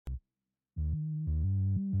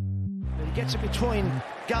He gets it between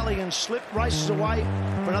gully and slip, races away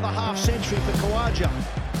for another half century for Khawaja.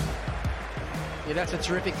 Yeah, that's a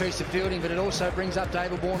terrific piece of fielding, but it also brings up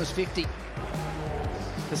David Warner's 50.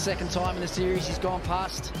 The second time in the series he's gone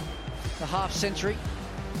past the half century.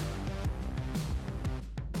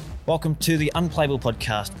 Welcome to the Unplayable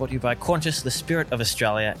podcast, brought to you by Qantas, the spirit of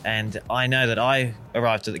Australia. And I know that I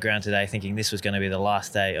arrived at the ground today thinking this was going to be the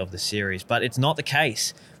last day of the series, but it's not the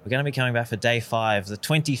case. We're going to be coming back for day 5, the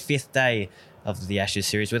 25th day of the Ashes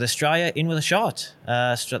series, with Australia in with a shot.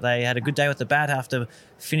 They had a good day with the bat after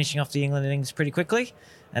finishing off the England innings pretty quickly.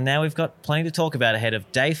 And now we've got plenty to talk about ahead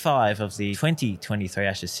of day 5 of the 2023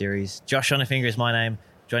 Ashes series. Josh Onafinger is my name,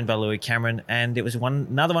 joined by Louis Cameron, and it was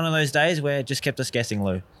another one of those days where it just kept us guessing,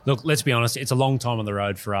 Lou. Look, let's be honest, it's a long time on the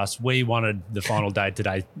road for us. We wanted the final day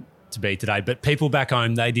today to be today, but people back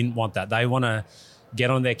home, they didn't want that. They want to get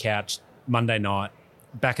on their couch Monday night,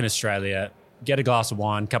 back in Australia, get a glass of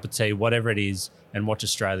wine, cup of tea, whatever it is, and watch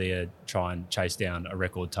Australia try and chase down a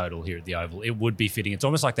record total here at the Oval. It would be fitting. It's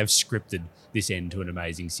almost like they've scripted this end to an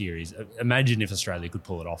amazing series. Imagine if Australia could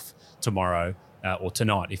pull it off tomorrow or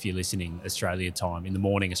tonight if you're listening Australian time, in the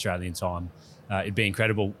morning Australian time. It'd be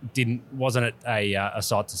incredible. Wasn't it a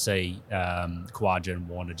sight to see Khawaja and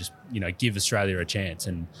Warner just give Australia a chance?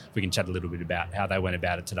 And we can chat a little bit about how they went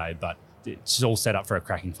about it today, but it's all set up for a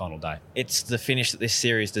cracking final day. It's the finish that this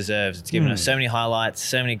series deserves. It's given us so many highlights,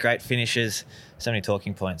 so many great finishes, so many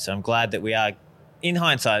talking points. So I'm glad that we are, in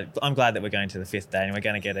hindsight, I'm glad that we're going to the 5th day and we're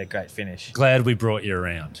going to get a great finish. Glad we brought you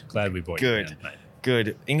around. You around, mate.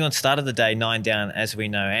 Good. England started the day 9 down, as we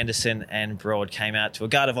know. Anderson and Broad came out to a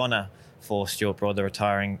guard of honour for Stuart Broad, the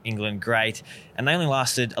retiring England great. And they only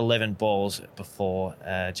lasted 11 balls before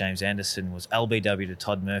James Anderson was LBW to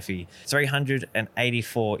Todd Murphy.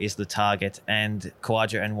 384 is the target, and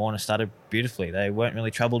Khawaja and Warner started beautifully. They weren't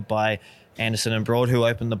really troubled by Anderson and Broad, who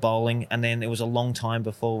opened the bowling. And then it was a long time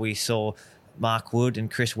before we saw Mark Wood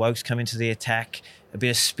and Chris Wokes come into the attack. A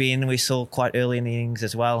bit of spin we saw quite early in the innings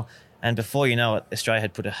as well. And before you know it, Australia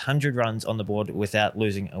had put 100 runs on the board without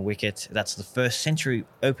losing a wicket. That's the first century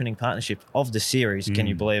opening partnership of the series. Can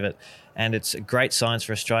you believe it? And it's great signs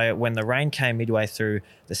for Australia. When the rain came midway through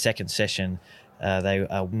the second session, they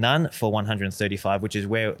are none for 135, which is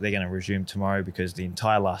where they're going to resume tomorrow because the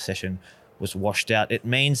entire last session was washed out. It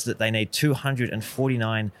means that they need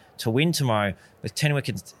 249 to win tomorrow. With 10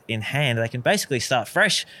 wickets in hand, they can basically start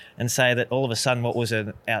fresh and say that all of a sudden what was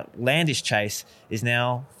an outlandish chase is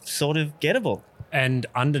now sort of gettable. And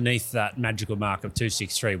underneath that magical mark of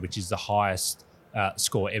 263, which is the highest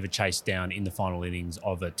score ever chased down in the final innings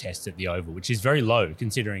of a test at the Oval, which is very low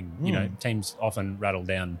considering, teams often rattle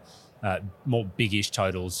down more big-ish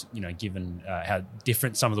totals, given how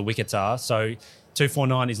different some of the wickets are. So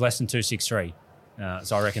 249 is less than 263.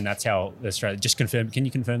 So I reckon that's how Australia, just confirm. Can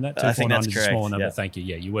you confirm that? 249 is a smaller number. Yeah. Thank you.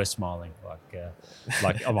 Yeah, you were smiling.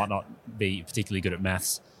 Like I might not be particularly good at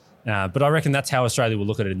maths. But I reckon that's how Australia will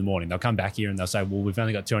look at it in the morning. They'll come back here and they'll say, well, we've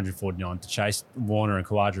only got 249 to chase. Warner and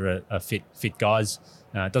Khawaja are fit guys.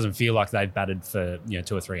 It doesn't feel like they've batted for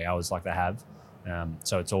 2 or 3 hours like they have.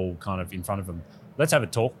 So it's all kind of in front of them. Let's have a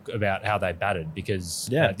talk about how they batted because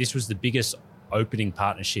this was the biggest opening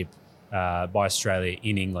partnership by Australia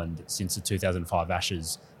in England since the 2005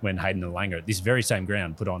 Ashes, when Hayden and Langer at this very same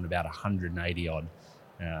ground put on about 180 odd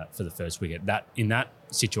for the first wicket. That in that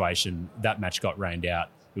situation, that match got rained out.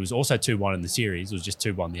 It was also 2-1 in the series. It was just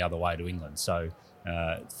 2-1 the other way to England. So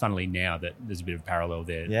funnily now that there's a bit of parallel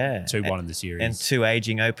there. 2-1 in the series. And 2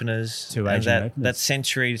 ageing openers. That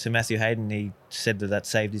century to Matthew Hayden, he said that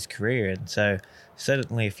saved his career. And so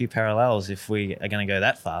certainly a few parallels if we are going to go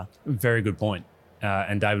that far. Very good point.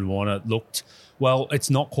 And David Warner looked, well,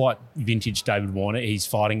 it's not quite vintage David Warner. He's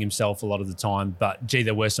fighting himself a lot of the time. But, gee,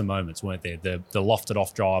 there were some moments, weren't there? The lofted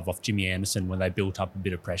off drive off Jimmy Anderson when they built up a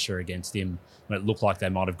bit of pressure against him, when it looked like they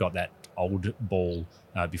might have got that old ball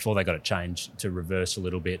before they got it changed to reverse a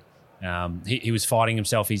little bit. He was fighting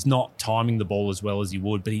himself. He's not timing the ball as well as he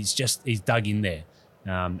would, but he's dug in there.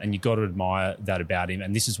 And you've got to admire that about him.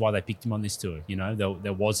 And this is why they picked him on this tour.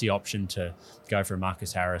 There was the option to go for a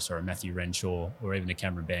Marcus Harris or a Matthew Renshaw or even a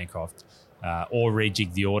Cameron Bancroft or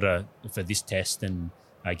rejig the order for this test and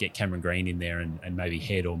get Cameron Green in there and maybe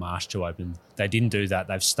Head or Marsh to open. They didn't do that.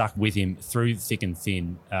 They've stuck with him through thick and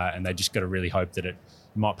thin and they just got to really hope that it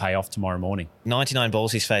might pay off tomorrow morning. 99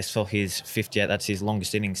 balls he's faced for his 58. That's his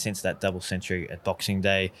longest innings since that double century at Boxing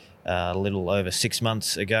Day a little over 6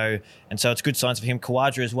 months ago. And so it's good signs for him.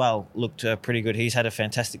 Khawaja as well looked pretty good. He's had a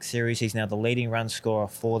fantastic series. He's now the leading run scorer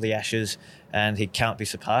for the Ashes and he can't be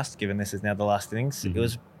surpassed given this is now the last innings. Mm-hmm. It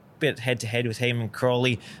was bit head-to-head with him and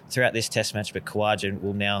Crawley throughout this test match, but Khawaja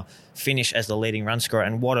will now finish as the leading run scorer.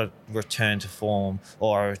 And what a return to form,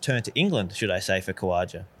 or a return to England, should I say, for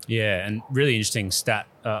Khawaja. Yeah, and really interesting stat.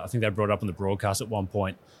 I think they brought up on the broadcast at one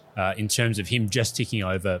point in terms of him just ticking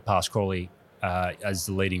over past Crawley as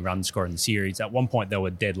the leading run scorer in the series. At one point, they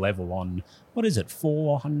were dead level on,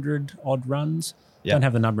 400-odd runs? Yep. Don't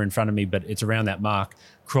have the number in front of me, but it's around that mark.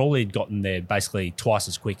 Crawley had gotten there basically twice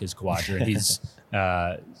as quick as Khawaja, and his,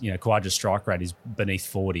 Khawaja's strike rate is beneath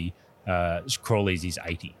 40. Crawley's is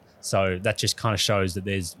 80. So that just kind of shows that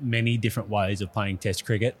there's many different ways of playing Test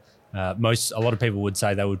cricket. A lot of people would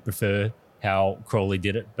say they would prefer how Crawley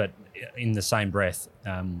did it, but in the same breath,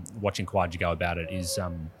 watching Khawaja go about it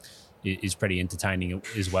is pretty entertaining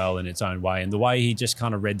as well in its own way. And the way he just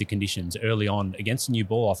kind of read the conditions early on against the new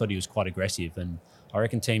ball, I thought he was quite aggressive. And I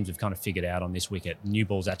reckon teams have kind of figured out on this wicket, new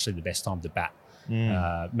ball's actually the best time to bat,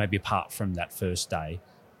 maybe apart from that first day.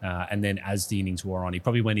 And then as the innings wore on, he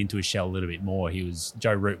probably went into his shell a little bit more.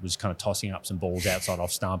 Joe Root was kind of tossing up some balls outside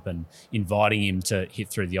off stump and inviting him to hit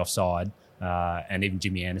through the offside. And even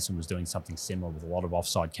Jimmy Anderson was doing something similar with a lot of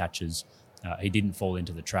offside catches. He didn't fall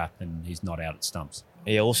into the trap, and he's not out at stumps.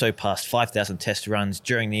 He also passed 5,000 test runs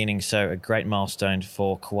during the innings, so a great milestone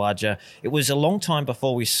for Khawaja. It was a long time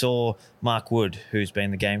before we saw Mark Wood, who's been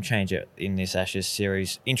the game changer in this Ashes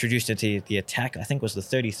series, introduced into the attack. I think it was the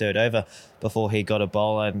 33rd over before he got a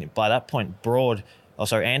bowler. And by that point,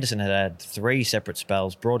 Anderson had 3 separate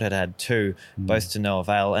spells. Broad had 2, both to no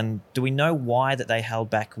avail. And do we know why that they held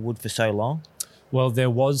back Wood for so long? Well, there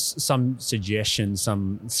was some suggestion,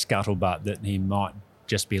 some scuttlebutt that he might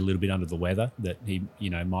just be a little bit under the weather, that he,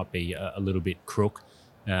 might be a little bit crook.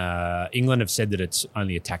 England have said that it's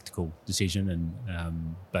only a tactical decision,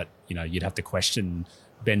 but you'd have to question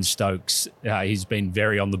Ben Stokes. He's been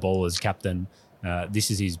very on the ball as captain.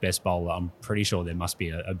 This is his best bowler. I'm pretty sure there must be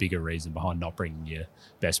a bigger reason behind not bringing your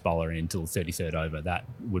best bowler in until the 33rd over. That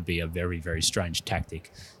would be a very, very strange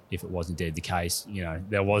tactic if it was indeed the case.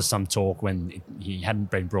 There was some talk when he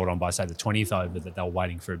hadn't been brought on by, say, the 20th over, that they were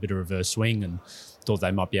waiting for a bit of reverse swing and thought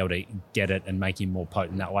they might be able to get it and make him more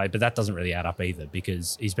potent that way. But that doesn't really add up either,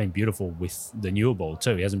 because he's been beautiful with the newer ball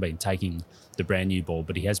too. He hasn't been taking the brand new ball,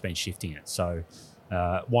 but he has been shifting it. So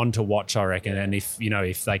one to watch, I reckon. And if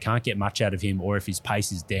they can't get much out of him, or if his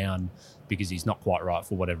pace is down because he's not quite right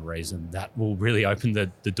for whatever reason, that will really open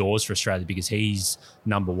the doors for Australia, because he's the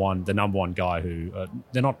number one guy who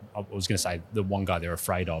they're not, I was going to say the one guy they're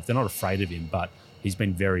afraid of. They're not afraid of him, but he's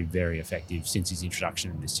been very, very effective since his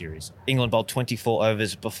introduction in this series. England bowled 24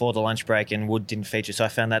 overs before the lunch break, and Wood didn't feature, so I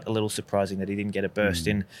found that a little surprising that he didn't get a burst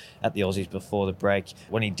in at the Aussies before the break.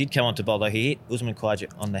 When he did come on to bowl, though, he hit Usman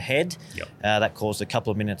Khawaja on the head. Yep. That caused a couple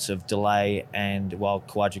of minutes of delay, and while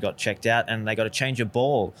Khawaja got checked out, and they got a change of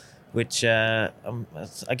ball, which I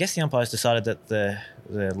guess the umpires decided that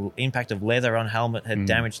the impact of leather on helmet had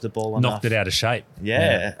damaged the ball enough. Knocked it out of shape.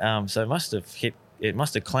 Yeah. So it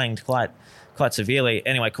must have clanged quite severely.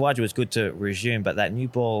 Anyway, Khawaja was good to resume, but that new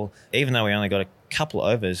ball, even though we only got a couple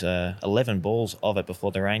of overs, 11 balls of it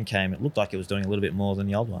before the rain came, it looked like it was doing a little bit more than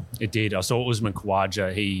the old one. It did. I saw Usman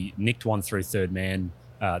Khawaja. He nicked one through third man,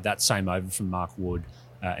 that same over from Mark Wood.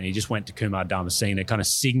 And he just went to Kumar Dharmasena, kind of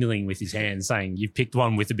signalling with his hand, saying, "You've picked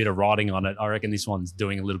one with a bit of writing on it. I reckon this one's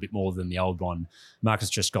doing a little bit more than the old one."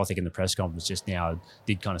 Marcus Trescothick in the press conference just now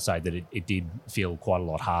did kind of say that it did feel quite a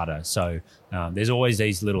lot harder. So there's always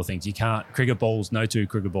these little things. No two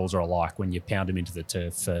cricket balls are alike. When you pound them into the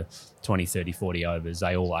turf for 20, 30, 40 overs,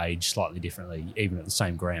 they all age slightly differently, even at the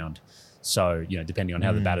same ground. So, depending on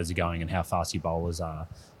how the batters are going and how fast your bowlers are.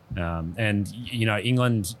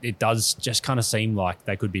 England, it does just kind of seem like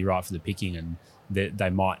they could be right for the picking, and they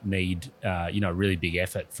might need, really big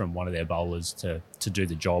effort from one of their bowlers to do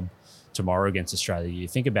the job tomorrow against Australia. You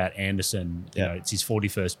think about Anderson, it's his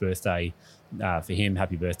 41st birthday for him.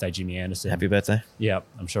 Happy birthday, Jimmy Anderson. Happy birthday. Yeah,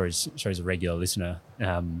 I'm sure he's a regular listener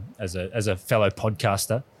as a fellow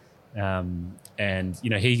podcaster. And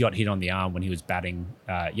he got hit on the arm when he was batting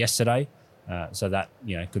yesterday. So that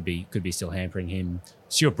could be still hampering him.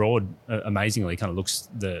 Stuart Broad, amazingly, kind of looks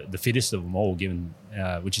the fittest of them all,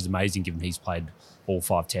 which is amazing given he's played all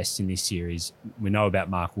 5 tests in this series. We know about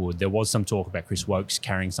Mark Wood. There was some talk about Chris Wokes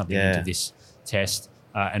carrying something into this test,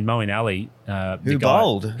 and Moeen Ali,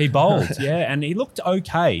 bowled. He bowled, yeah, and he looked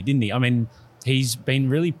okay, didn't he? I mean, he's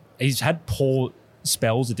had poor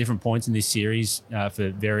spells at different points in this series for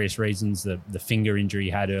various reasons. The finger injury he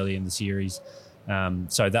had early in the series.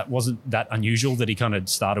 So that wasn't that unusual that he kind of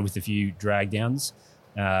started with a few drag downs.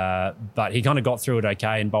 But he kind of got through it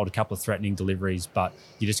okay and bowled a couple of threatening deliveries. But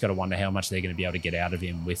you just got to wonder how much they're going to be able to get out of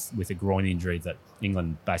him with a groin injury that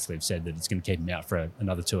England basically have said that it's going to keep him out for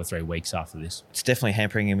another 2 or 3 weeks after this. It's definitely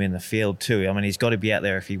hampering him in the field too. I mean, he's got to be out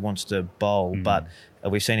there if he wants to bowl, but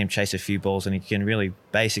we've seen him chase a few balls and he can really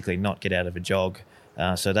basically not get out of a jog.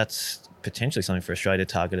 So that's potentially something for Australia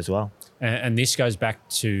to target as well. And this goes back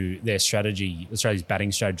to their strategy, Australia's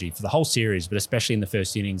batting strategy for the whole series, but especially in the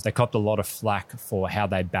first innings. They copped a lot of flack for how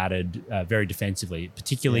they batted very defensively,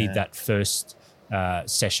 particularly that first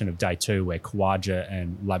session of day 2 where Khawaja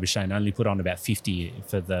and Labuschagne only put on about 50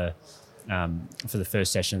 for the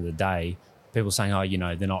first session of the day. People saying,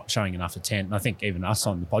 they're not showing enough intent. And I think even us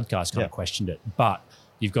on the podcast kind of questioned it. But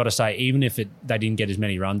you've got to say, even if they didn't get as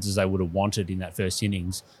many runs as they would have wanted in that first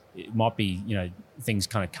innings, it might be, things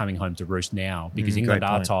kind of coming home to roost now because England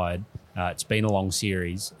are tired. It's been a long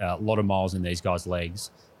series, a lot of miles in these guys'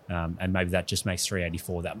 legs. And maybe that just makes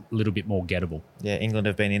 384 that little bit more gettable. Yeah, England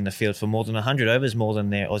have been in the field for more than 100 overs, more than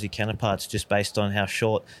their Aussie counterparts, just based on how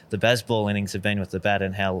short the Bazball innings have been with the bat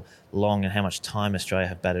and how long and how much time Australia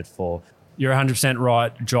have batted for. You're 100%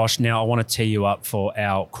 right, Josh. Now, I want to tee you up for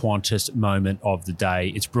our Qantas moment of the day.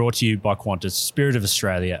 It's brought to you by Qantas, Spirit of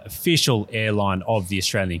Australia, official airline of the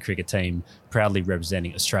Australian cricket team, proudly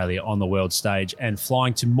representing Australia on the world stage and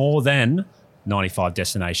flying to more than 95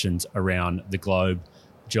 destinations around the globe.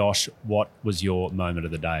 Josh, what was your moment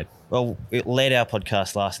of the day? Well, it led our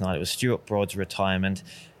podcast last night. It was Stuart Broad's retirement,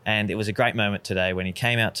 and it was a great moment today when he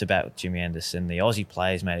came out to bat with Jimmy Anderson. The Aussie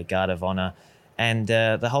players made a guard of honour, and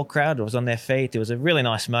the whole crowd was on their feet. It was a really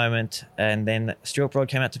nice moment, and then Stuart Broad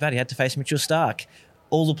came out to bat. He had to face Mitchell Starc.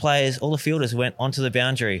 All the players, all the fielders went onto the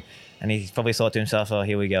boundary, and he probably thought to himself, oh,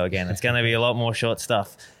 here we go again. It's going to be a lot more short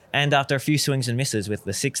stuff. And after a few swings and misses with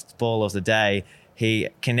the 6th ball of the day, he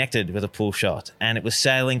connected with a pull shot, and it was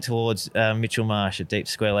sailing towards Mitchell Marsh at deep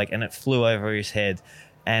square leg, and it flew over his head,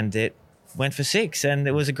 and it went for 6. And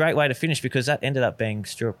it was a great way to finish because that ended up being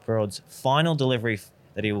Stuart Broad's final delivery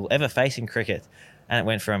that he will ever face in cricket, and it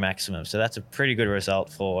went for a maximum. So that's a pretty good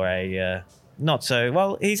result for a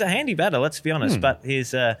he's a handy batter, let's be honest, but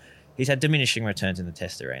he's had diminishing returns in the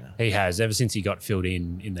Test arena. He has. Ever since he got filled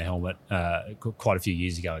in the helmet quite a few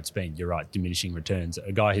years ago, it's been, you're right, diminishing returns.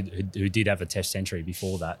 A guy who did have a Test century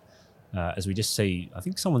before that, as we just see, I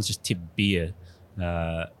think someone's just tipped beer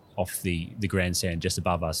off the grandstand just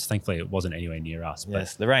above us. Thankfully, it wasn't anywhere near us. But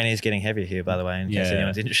yes, the rain is getting heavier here, by the way, in case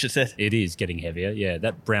anyone's interested. It is getting heavier. Yeah,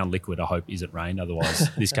 that brown liquid, I hope, isn't rain. Otherwise,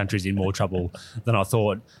 this country's in more trouble than I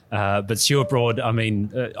thought. But Stuart Broad, I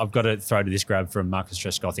mean, I've got to throw to this grab from Marcus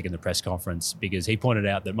Trescothick in the press conference because he pointed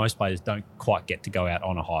out that most players don't quite get to go out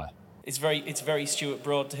on a high. It's very Stuart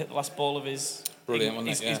Broad to hit the last ball of his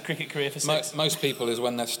his cricket career for 6. Most people is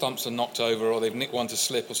when their stumps are knocked over or they've nicked one to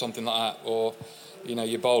slip or something like that, or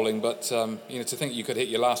you're bowling, but to think you could hit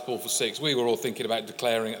your last ball for 6, we were all thinking about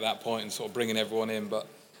declaring at that point and sort of bringing everyone in, but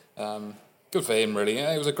good for him, really.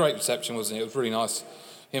 It was a great reception, wasn't it? It was really nice,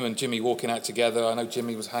 him and Jimmy walking out together. I know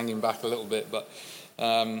Jimmy was hanging back a little bit, but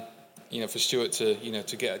for Stuart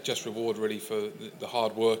to get a just reward really for the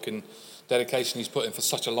hard work and dedication he's put in for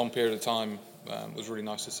such a long period of time was really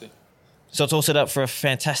nice to see. So it's all set up for a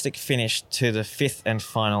fantastic finish to the 5th and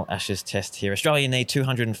final Ashes Test here. Australia need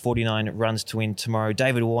 249 runs to win tomorrow.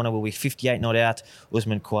 David Warner will be 58 not out.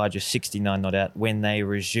 Usman Khawaja 69 not out when they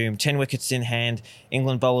resume. 10 wickets in hand.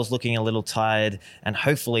 England bowlers looking a little tired, and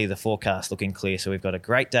hopefully the forecast looking clear. So we've got a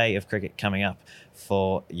great day of cricket coming up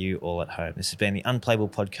for you all at home. This has been the Unplayable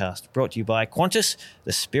Podcast, brought to you by Qantas,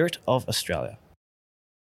 the Spirit of Australia.